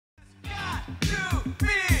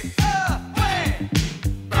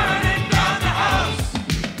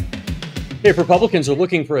If Republicans are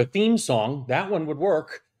looking for a theme song, that one would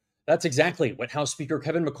work. That's exactly what House Speaker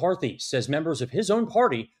Kevin McCarthy says members of his own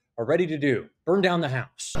party are ready to do: burn down the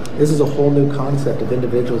House. This is a whole new concept of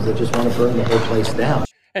individuals that just want to burn the whole place down.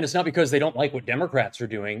 And it's not because they don't like what Democrats are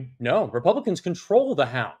doing. No, Republicans control the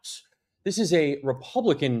House. This is a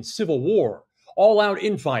Republican civil war, all-out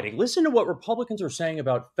infighting. Listen to what Republicans are saying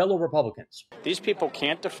about fellow Republicans. These people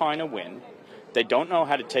can't define a win. They don't know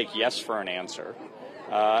how to take yes for an answer.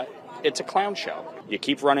 It's a clown show. You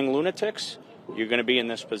keep running lunatics, you're going to be in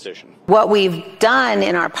this position. What we've done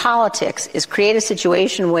in our politics is create a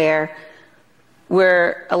situation where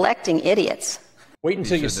we're electing idiots. Wait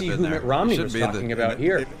until you see who Mitt Romney was talking about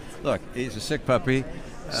here. Look, he's a sick puppy.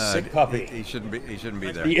 Sick puppy. He shouldn't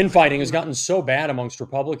be there. The infighting has gotten so bad amongst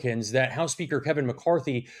Republicans that House Speaker Kevin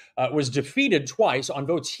McCarthy was defeated twice on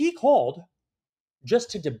votes he called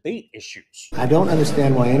just to debate issues. I don't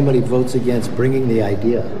understand why anybody votes against bringing the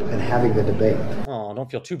idea and having the debate. Oh,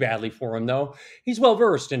 don't feel too badly for him, though. He's well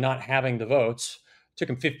versed in not having the votes.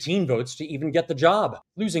 Took him 15 votes to even get the job,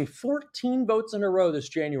 losing 14 votes in a row this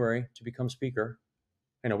January to become Speaker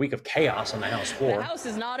in a week of chaos on the House floor. The House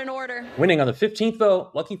is not in order. Winning on the 15th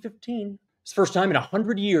vote, lucky 15. It's the first time in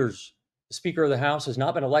 100 years the Speaker of the House has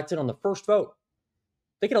not been elected on the first vote.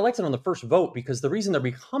 They get elected on the first vote because the reason they're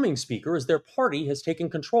becoming Speaker is their party has taken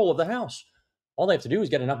control of the House. All they have to do is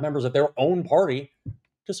get enough members of their own party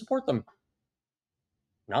to support them.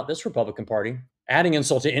 Not this Republican Party. Adding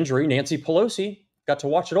insult to injury, Nancy Pelosi got to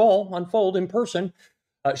watch it all unfold in person.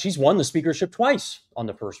 She's won the speakership twice on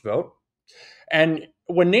the first vote. And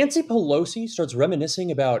when Nancy Pelosi starts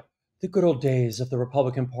reminiscing about the good old days of the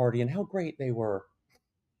Republican Party and how great they were,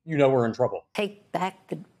 you know we're in trouble. Take back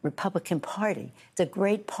the Republican Party. It's a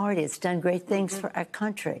great party. It's done great things for our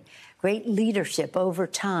country. Great leadership over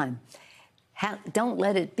time. Don't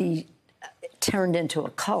let it be turned into a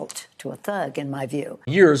cult, to a thug, in my view.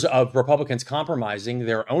 Years of Republicans compromising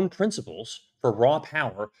their own principles for raw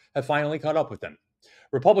power have finally caught up with them.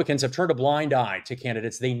 Republicans have turned a blind eye to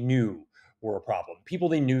candidates they knew were a problem, people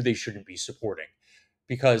they knew they shouldn't be supporting,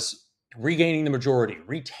 because regaining the majority,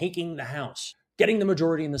 retaking the House, getting the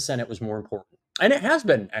majority in the Senate was more important. And it has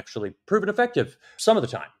been actually proven effective some of the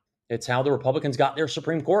time. It's how the Republicans got their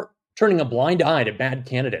Supreme Court, turning a blind eye to bad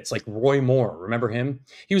candidates like Roy Moore. Remember him?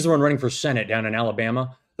 He was the one running for Senate down in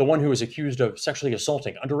Alabama, the one who was accused of sexually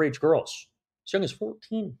assaulting underage girls, as young as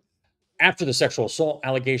 14. After the sexual assault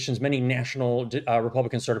allegations, many national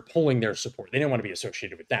Republicans started pulling their support. They didn't want to be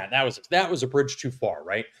associated with that. That was a bridge too far,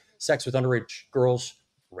 right? Sex with underage girls,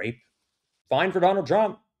 rape. Fine for Donald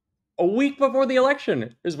Trump. A week before the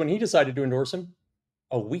election is when he decided to endorse him.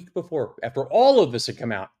 A week before, after all of this had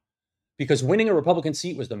come out, because winning a Republican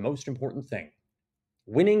seat was the most important thing.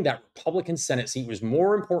 Winning that Republican Senate seat was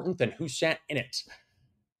more important than who sat in it.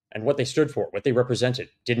 And what they stood for, what they represented,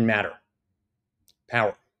 didn't matter.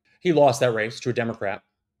 Power. He lost that race to a Democrat.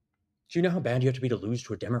 Do you know how bad you have to be to lose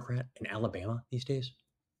to a Democrat in Alabama these days?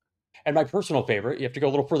 And my personal favorite, you have to go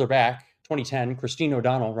a little further back, 2010, Christine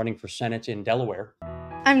O'Donnell running for Senate in Delaware.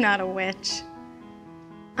 I'm not a witch.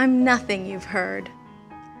 I'm nothing you've heard.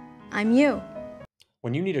 I'm you.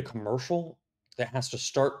 When you need a commercial that has to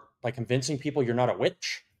start by convincing people you're not a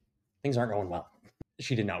witch, things aren't going well.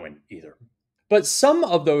 She did not win either. But some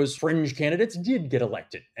of those fringe candidates did get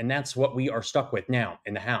elected, and that's what we are stuck with now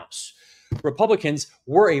in the House. Republicans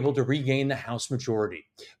were able to regain the House majority,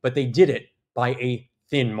 but they did it by a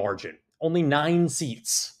thin margin. Only 9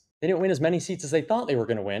 seats. They didn't win as many seats as they thought they were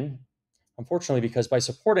going to win, unfortunately, because by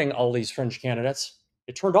supporting all these fringe candidates,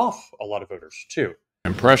 it turned off a lot of voters, too.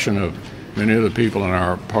 Impression of many of the people in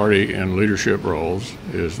our party in leadership roles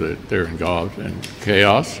is that they're involved in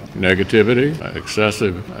chaos, negativity,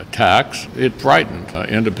 excessive attacks. It frightened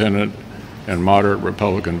independent and moderate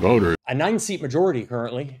Republican voters. A 9-seat majority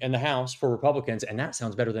currently in the House for Republicans, and that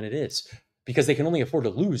sounds better than it is, because they can only afford to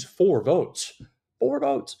lose 4 votes. 4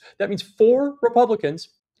 votes. That means 4 Republicans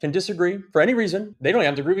can disagree for any reason. They don't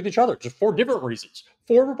have to agree with each other, just 4 different reasons.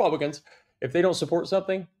 4 Republicans, if they don't support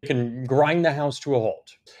something, can grind the House to a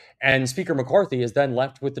halt. And Speaker McCarthy is then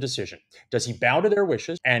left with the decision. Does he bow to their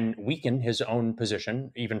wishes and weaken his own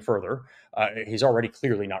position even further? He's already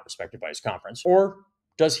clearly not respected by his conference. Or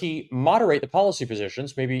does he moderate the policy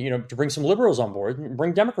positions, maybe, to bring some liberals on board and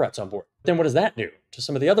bring Democrats on board? Then what does that do to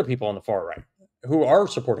some of the other people on the far right who are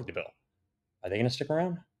supporting the bill? Are they going to stick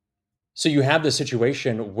around? So you have this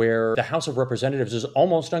situation where the House of Representatives is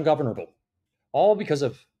almost ungovernable, all because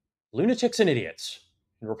of lunatics and idiots,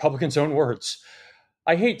 in Republicans' own words.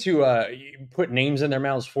 I hate to put names in their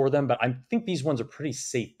mouths for them, but I think these ones are pretty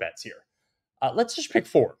safe bets here. Let's just pick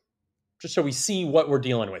 4, just so we see what we're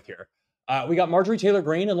dealing with here. We got Marjorie Taylor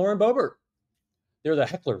Greene and Lauren Boebert. They're the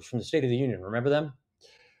hecklers from the State of the Union. Remember them?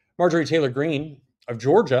 Marjorie Taylor Greene of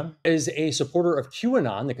Georgia is a supporter of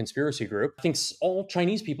QAnon, the conspiracy group, thinks all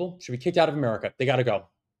Chinese people should be kicked out of America. They got to go.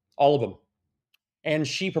 All of them. And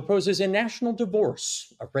she proposes a national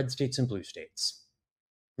divorce of red states and blue states.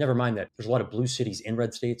 Never mind that there's a lot of blue cities in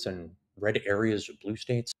red states and red areas of blue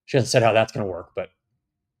states. She hasn't said how that's going to work, but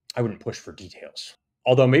I wouldn't push for details.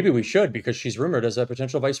 Although maybe we should, because she's rumored as a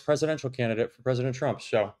potential vice presidential candidate for President Trump.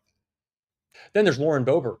 So then there's Lauren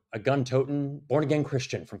Boebert, a gun-toting, born-again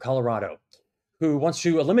Christian from Colorado, who wants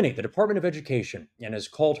to eliminate the Department of Education and has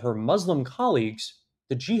called her Muslim colleagues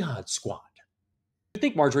the Jihad Squad. You'd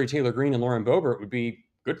think Marjorie Taylor Greene and Lauren Boebert would be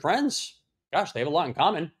good friends. Gosh, they have a lot in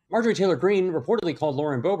common. Marjorie Taylor Greene reportedly called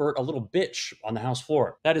Lauren Boebert a little bitch on the House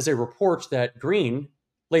floor. That is a report that Greene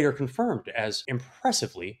later confirmed as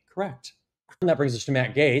impressively correct. And that brings us to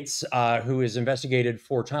Matt Gaetz, who is investigated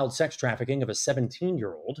for child sex trafficking of a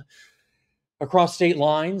 17-year-old. Across state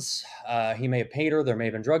lines, he may have paid her, there may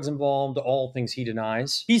have been drugs involved, all things he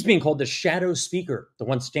denies. He's being called the shadow speaker, the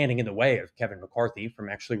one standing in the way of Kevin McCarthy from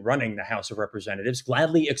actually running the House of Representatives,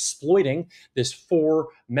 gladly exploiting this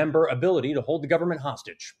 4-member ability to hold the government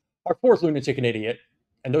hostage. Our fourth lunatic and idiot,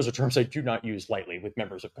 and those are terms I do not use lightly with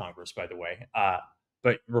members of Congress, by the way,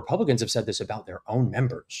 but Republicans have said this about their own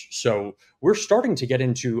members. So we're starting to get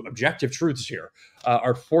into objective truths here.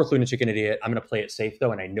 Our fourth lunatic and idiot, I'm going to play it safe,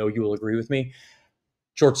 though, and I know you will agree with me.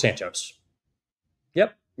 George Santos.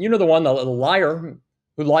 Yep. You know the one, the liar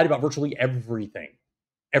who lied about virtually everything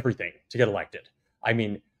to get elected. I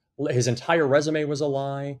mean, his entire resume was a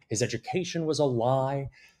lie. His education was a lie.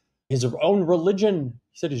 His own religion,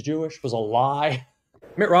 he said he's Jewish, was a lie.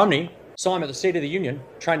 Mitt Romney saw him at the State of the Union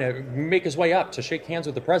trying to make his way up to shake hands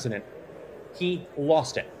with the president. He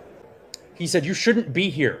lost it. He said, "You shouldn't be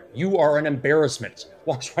here. You are an embarrassment."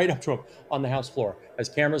 Walks right up to him on the House floor as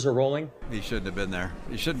cameras are rolling. He shouldn't have been there.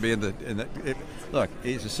 He shouldn't be look,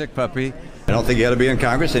 he's a sick puppy. I don't think he ought to be in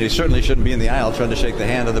Congress, and he certainly shouldn't be in the aisle trying to shake the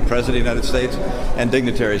hand of the President of the United States and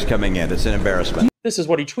dignitaries coming in. It's an embarrassment. This is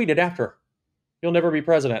what he tweeted after. "You'll never be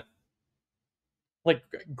president." Like,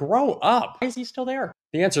 grow up. Why is he still there?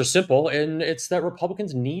 The answer is simple, and it's that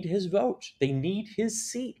Republicans need his vote. They need his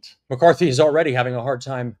seat. McCarthy is already having a hard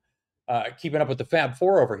time keeping up with the Fab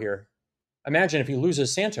Four over here. Imagine if he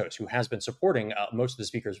loses Santos, who has been supporting most of the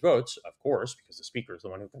speaker's votes, of course, because the speaker is the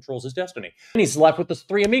one who controls his destiny. And he's left with the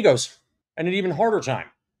three amigos, and an even harder time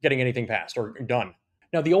getting anything passed or done.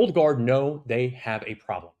 Now, the old guard know they have a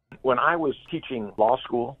problem. When I was teaching law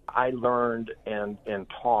school, I learned and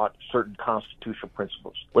taught certain constitutional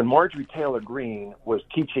principles. When Marjorie Taylor Greene was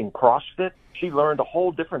teaching CrossFit, she learned a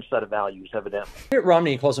whole different set of values, evidently. Mitt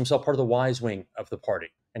Romney calls himself part of the wise wing of the party,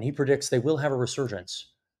 and he predicts they will have a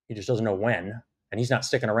resurgence. He just doesn't know when, and he's not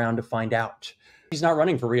sticking around to find out. He's not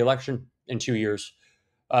running for re-election in 2 years.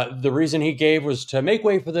 The reason he gave was to make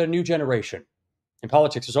way for the new generation. In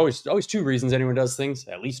politics, there's always two reasons anyone does things,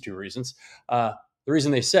 at least two reasons. The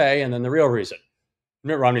reason they say, and then the real reason. In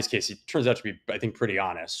Mitt Romney's case, he turns out to be, I think, pretty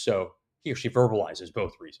honest. So he or she verbalizes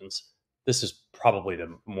both reasons. This is probably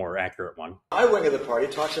the more accurate one. My wing of the party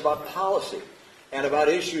talks about policy and about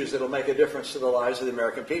issues that will make a difference to the lives of the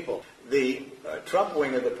American people. The Trump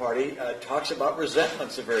wing of the party talks about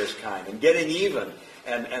resentments of various kind and getting even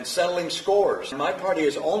and settling scores. My party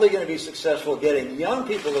is only going to be successful getting young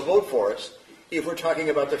people to vote for us if we're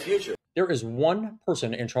talking about the future. There is one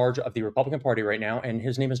person in charge of the Republican Party right now, and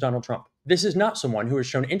his name is Donald Trump. This is not someone who has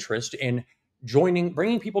shown interest in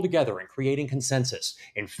bringing people together and creating consensus.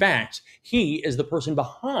 In fact, he is the person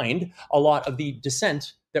behind a lot of the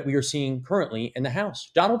dissent that we are seeing currently in the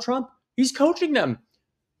House. Donald Trump, he's coaching them.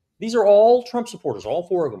 These are all Trump supporters, all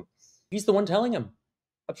four of them. He's the one telling them,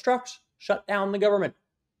 obstruct, shut down the government.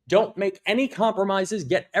 Don't make any compromises,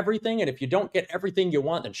 get everything, and if you don't get everything you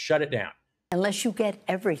want, then shut it down. Unless you get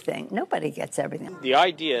everything. Nobody gets everything. The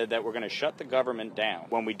idea that we're going to shut the government down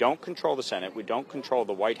when we don't control the Senate, we don't control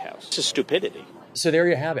the White House, it's a stupidity. So there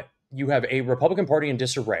you have it. You have a Republican Party in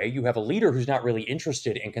disarray. You have a leader who's not really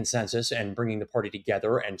interested in consensus and bringing the party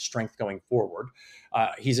together and strength going forward.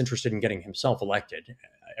 He's interested in getting himself elected.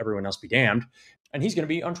 Everyone else be damned. And he's going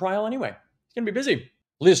to be on trial anyway. He's going to be busy.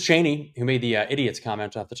 Liz Cheney, who made the idiots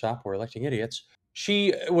comment off the top, we're electing idiots.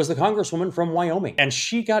 She was the congresswoman from Wyoming, and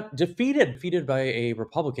she got defeated by a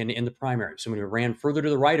Republican in the primary, someone who ran further to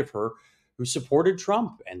the right of her, who supported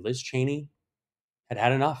Trump. And Liz Cheney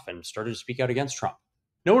had enough and started to speak out against Trump.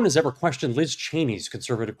 No one has ever questioned Liz Cheney's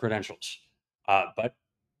conservative credentials, but it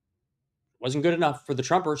wasn't good enough for the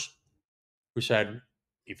Trumpers, who said,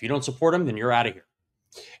 if you don't support him, then you're out of here.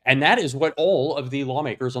 And that is what all of the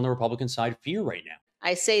lawmakers on the Republican side fear right now.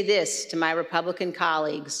 I say this to my Republican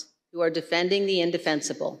colleagues. who are defending the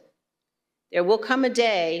indefensible. There will come a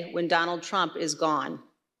day when Donald Trump is gone,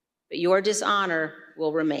 but your dishonor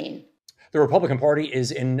will remain. The Republican Party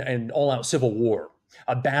is in an all-out civil war,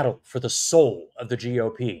 a battle for the soul of the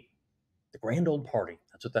GOP. The Grand Old Party.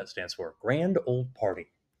 That's what that stands for. Grand Old Party.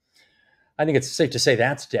 I think it's safe to say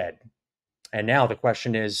that's dead. And now the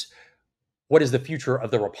question is, what is the future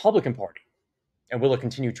of the Republican Party? And will it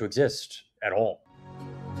continue to exist at all?